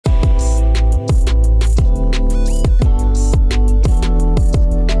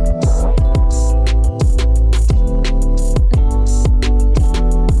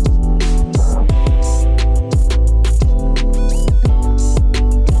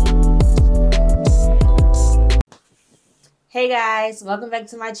Hey guys, welcome back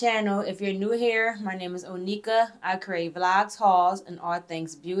to my channel. If you're new here, my name is Oneka. I create vlogs, hauls, and all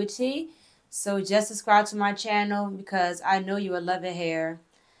things beauty. So just subscribe to my channel because I know you will love it here.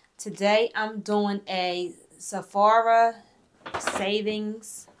 Today I'm doing a Sephora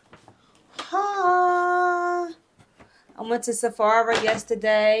savings haul. I went to Sephora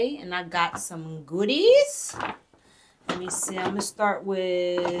yesterday and I got some goodies. Let me see. I'm going to start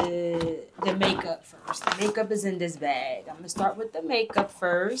with the makeup first. The makeup is in this bag. I'm going to start with the makeup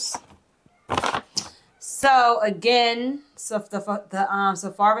first. So, again, the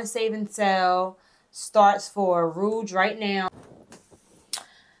Sephora Savings Sale starts for Rouge right now.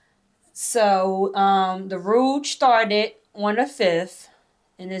 So, the Rouge started on the 5th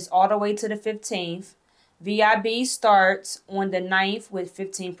and is all the way to the 15th. VIB starts on the 9th with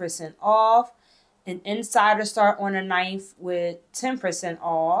 15% off. And Insider start on the 9th with 10%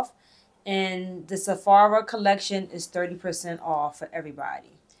 off. And the Sephora collection is 30% off for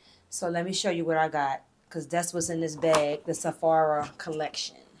everybody. So let me show you what I got, because that's what's in this bag, the Sephora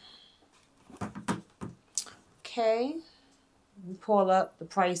collection. Okay. Let me pull up the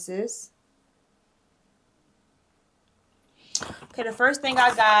prices. Okay, the first thing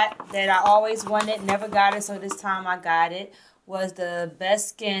I got that I always wanted, never got it, so this time I got it, was the Best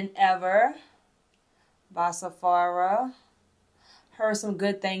Skin Ever by Sephora. Heard some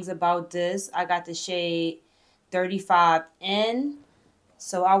good things about this. I got the shade 35N.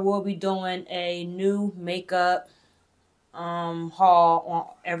 So I will be doing a new makeup haul on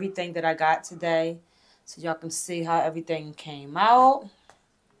everything that I got today, so y'all can see how everything came out.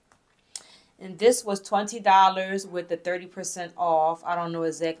 And this was $20 with the 30% off. I don't know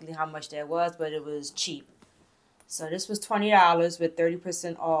exactly how much that was, but it was cheap. So this was $20 with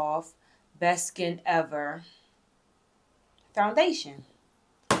 30% off. Best Skin Ever foundation.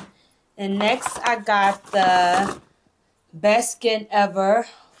 And next I got the Best Skin Ever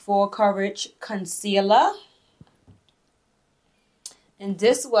Full Coverage Concealer. And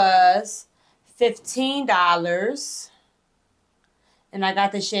this was $15. And I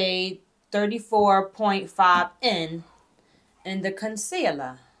got the shade 34.5N in the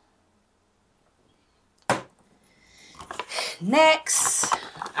concealer. Next,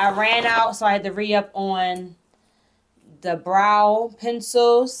 I ran out, so I had to re-up on the brow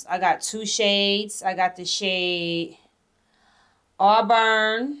pencils. I got two shades. I got the shade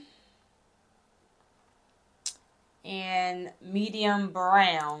Auburn and Medium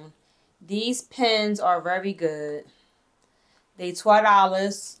Brown. These pens are very good. They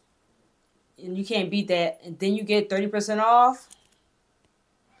 $12, and you can't beat that. And then you get 30% off.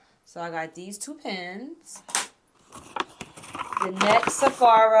 So I got these two pens. The next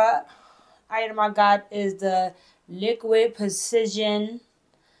Sephora item I got is the Liquid Precision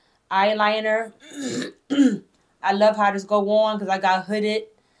Eyeliner. I love how this go on because I got hooded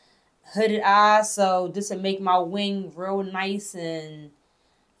eyes, so this will make my wing real nice and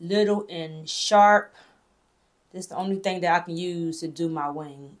little and sharp. This is the only thing that I can use to do my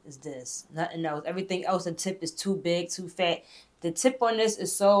wing is this. Nothing else. Everything else, the tip is too big, too fat. The tip on this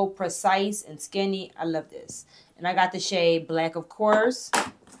is so precise and skinny. I love this. And I got the shade Black, of course.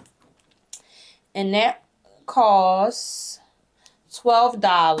 And that costs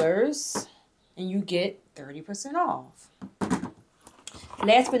 $12. And you get 30% off.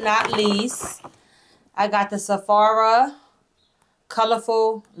 Last but not least, I got the Sephora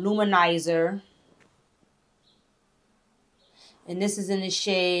Colorful Luminizer. And this is in the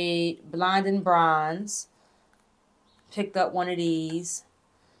shade Blonde and Bronze. Picked up one of these.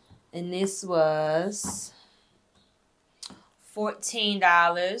 And this was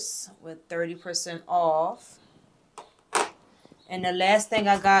 $14 with 30% off. And the last thing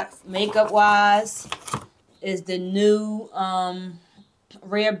I got makeup wise is the new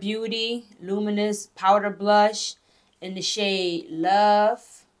Rare Beauty Luminous Powder Blush in the shade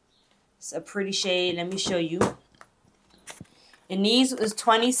Love. It's a pretty shade. Let me show you. And these was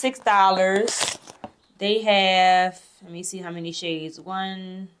 $26. They have, let me see how many shades.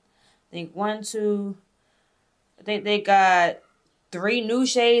 I think they got 3 new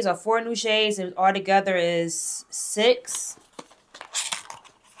shades or 4 new shades, and altogether is 6.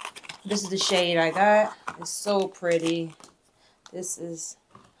 This is the shade I got. It's so pretty. This is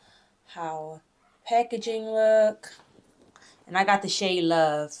how packaging look. And I got the shade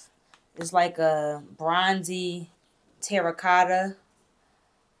Love. It's like a bronzy terracotta.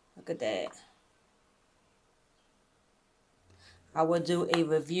 Look at that. I will do a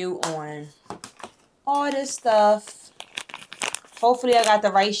review on all this stuff. Hopefully I got the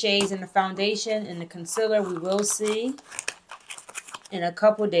right shades in the foundation and the concealer. We will see in a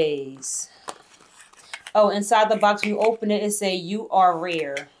couple days. Oh, inside the box, when you open it, it say you are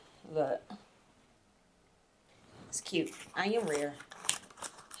rare. Look. It's cute. I am rare.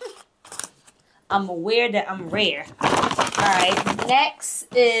 I'm aware that I'm rare. Alright,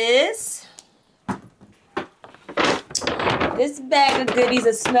 next is this bag of goodies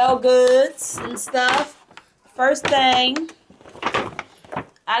that smell goods and stuff. First thing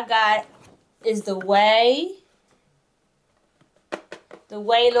I got is the Quai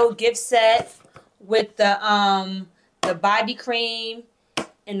little gift set with the body cream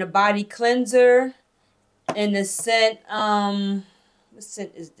and the body cleanser and the scent. What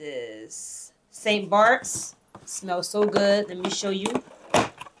scent is this? St. Bart's. Smells so good. Let me show you.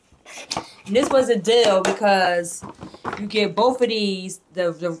 And this was a deal because you get both of these,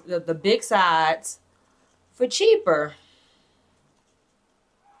 the big sides, for cheaper.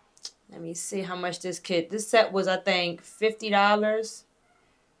 Let me see how much this kit. This set was, I think, $50.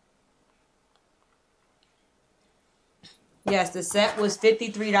 Yes, the set was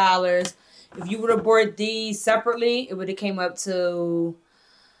 $53. If you would have bought these separately, it would have came up to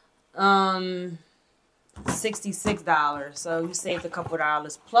 $66. So you saved a couple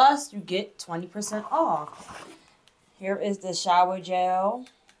dollars. Plus, you get 20% off. Here is the shower gel.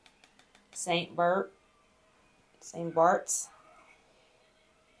 St. Bart's.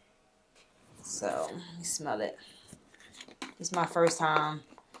 So, let me smell it. This is my first time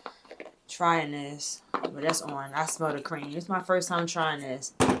trying this. But that's on. I smell the cream. It's my first time trying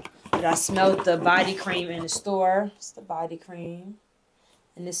this. But I smelled the body cream in the store. It's the body cream.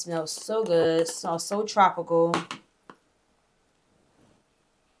 And this smells so good. It smells so tropical.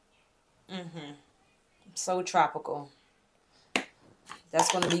 So tropical.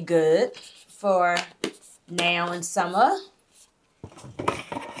 That's going to be good for now in summer.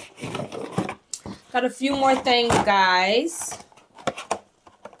 Got a few more things, guys.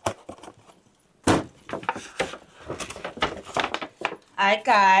 I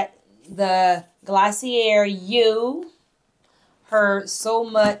got the Glossier You. Heard so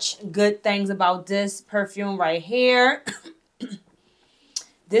much good things about this perfume right here.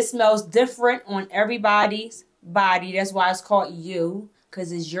 This smells different on everybody's body. That's why it's called You,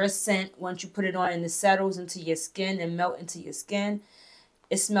 because it's your scent. Once you put it on and it settles into your skin and melt into your skin,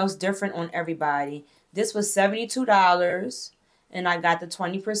 it smells different on everybody. This was $72, and I got the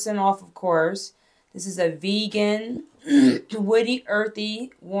 20% off, of course. This is a vegan, woody,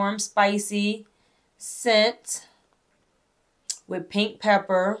 earthy, warm, spicy scent with pink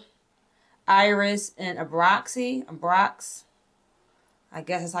pepper, iris, and abrox. I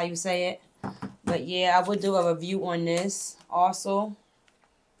guess that's how you say it. But yeah, I will do a review on this also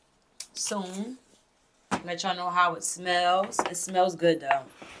soon. Let y'all know how it smells. It smells good though.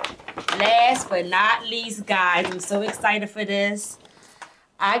 Last but not least, guys, I'm so excited for this.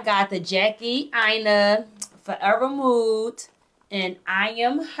 I got the Jackie Aina Forever Mood, and I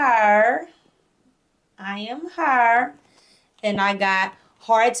Am Her. And I got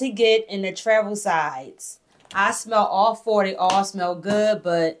Hard to Get in the travel sides. I smell all four. They all smell good,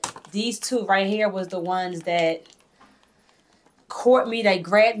 but these two right here was the ones that caught me. They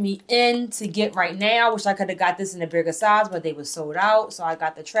grabbed me in to get right now. I wish I could have got this in a bigger size, but they were sold out. So I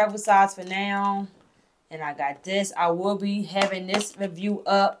got the travel size for now. And I got this. I will be having this review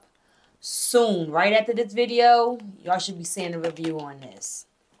up soon. Right after this video, y'all should be seeing a review on this.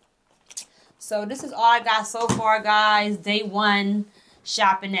 So this is all I got so far, guys. Day 1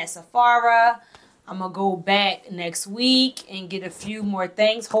 shopping at Sephora. I'm going to go back next week and get a few more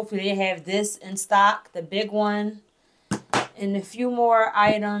things. Hopefully they have this in stock, the big one. And a few more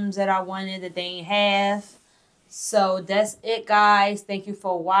items that I wanted that they ain't have. So that's it, guys. Thank you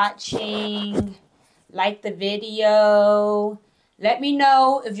for watching. Like the video. Let me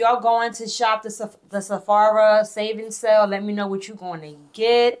know if y'all going to shop the Sephora savings sale. Let me know what you're going to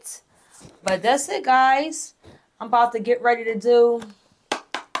get. But that's it, guys. I'm about to get ready to do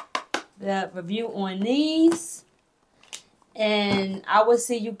the review on these. And I will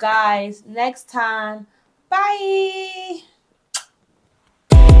see you guys next time. Bye.